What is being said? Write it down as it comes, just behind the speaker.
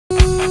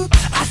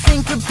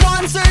think the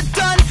bonds are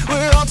done.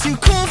 We're all too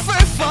cool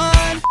for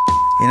fun.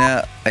 You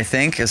know, I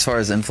think as far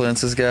as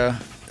influences go,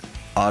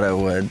 Otto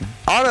Wood.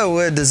 Otto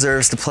Wood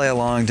deserves to play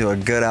along to a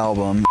good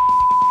album.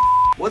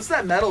 What's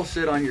that metal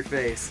shit on your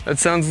face? That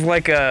sounds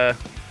like a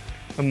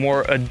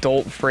more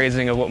adult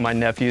phrasing of what my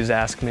nephews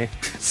ask me.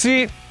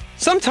 See,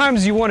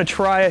 sometimes you want to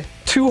try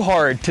too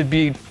hard to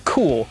be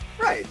cool.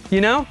 Right.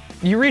 You know?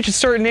 You reach a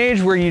certain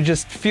age where you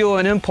just feel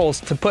an impulse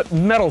to put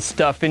metal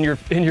stuff in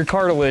your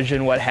cartilage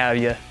and what have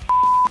you.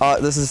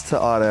 This is to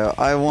Otto.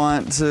 I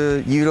want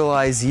to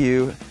utilize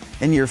you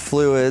and your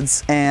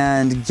fluids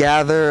and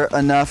gather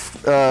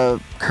enough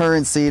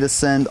currency to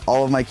send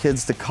all of my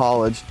kids to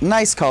college.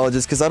 Nice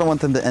colleges, because I don't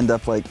want them to end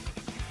up like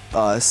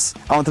us.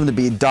 I want them to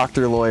be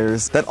doctor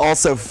lawyers that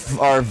also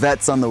are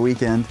vets on the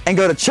weekend. And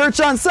go to church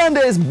on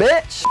Sundays,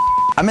 bitch!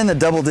 I'm in the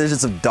double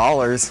digits of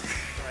dollars.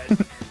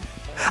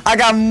 I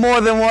got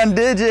more than one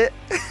digit.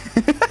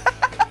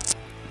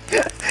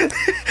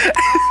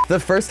 The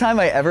first time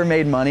I ever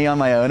made money on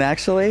my own,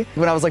 actually,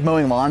 when I was like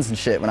mowing lawns and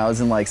shit when I was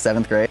in like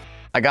 7th grade.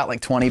 I got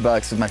like 20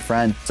 bucks with my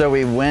friend. So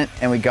we went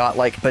and we got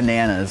like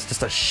bananas,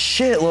 just a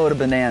shitload of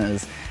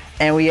bananas.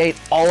 And we ate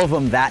all of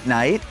them that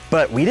night,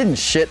 but we didn't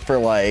shit for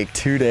like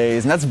 2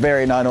 days. And that's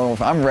very not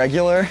normal. I'm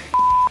regular.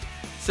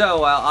 So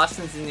while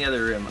Austin's in the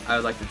other room, I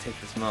would like to take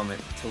this moment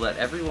to let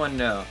everyone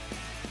know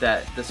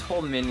that this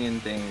whole Minion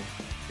thing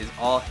is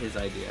all his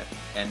idea.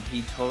 And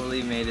he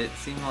totally made it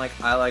seem like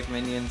I like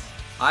Minions.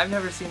 I've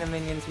never seen a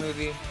Minions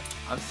movie.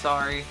 I'm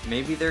sorry.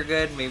 Maybe they're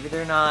good, maybe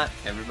they're not.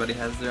 Everybody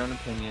has their own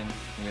opinion.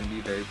 I'm gonna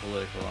be very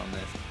political on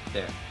this.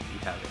 There, you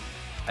have it.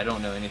 I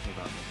don't know anything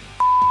about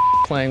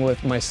Minions. Playing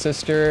with my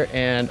sister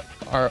and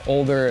our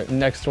older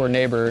next door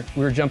neighbor,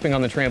 we were jumping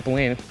on the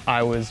trampoline.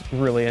 I was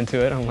really into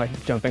it. I'm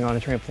like, jumping on a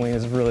trampoline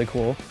is really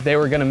cool. They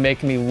were gonna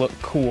make me look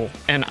cool,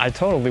 and I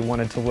totally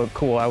wanted to look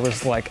cool. I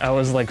was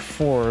like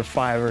 4 or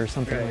 5 or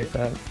something like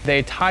that.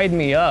 They tied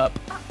me up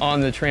on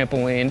the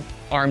trampoline,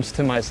 arms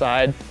to my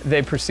side.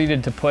 They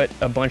proceeded to put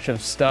a bunch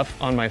of stuff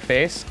on my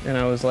face, and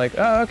I was like,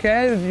 oh,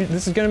 okay,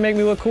 this is gonna make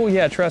me look cool?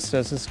 Yeah, trust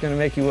us, this is gonna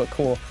make you look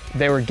cool.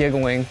 They were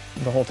giggling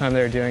the whole time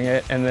they were doing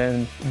it, and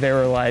then they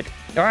were like,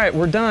 all right,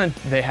 we're done.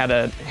 They had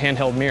a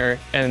handheld mirror,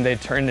 and they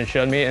turned and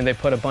showed me, and they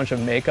put a bunch of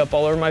makeup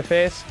all over my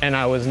face, and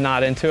I was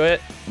not into it.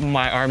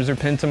 My arms are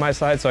pinned to my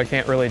side, so I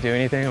can't really do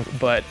anything,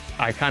 but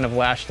I kind of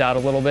lashed out a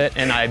little bit,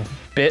 and I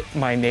bit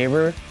my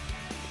neighbor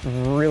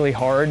really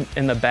hard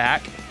in the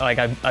back. Like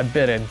I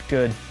bit a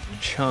good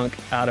chunk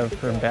out of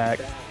her back,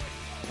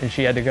 and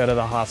she had to go to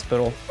the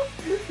hospital.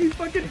 You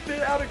fucking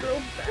bit out a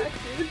girl's back,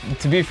 dude.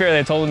 To be fair,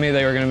 they told me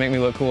they were gonna make me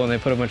look cool, and they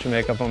put a bunch of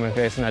makeup on my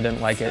face, and I didn't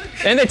like it.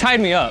 And they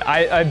tied me up.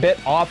 I bit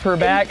off her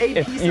back,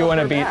 if you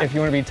want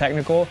to be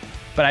technical,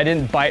 but I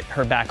didn't bite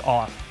her back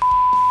off.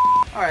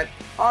 All right,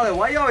 Otto,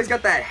 why you always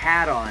got that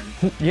hat on?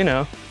 You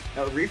know.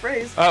 No,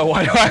 rephrase. Oh,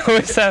 why do I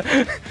always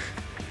have?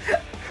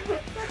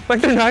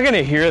 Like they're not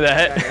gonna hear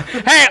that.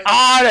 Hey,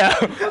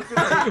 Otto!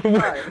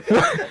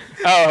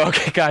 Oh,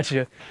 okay,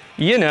 gotcha.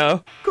 You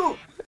know. Cool.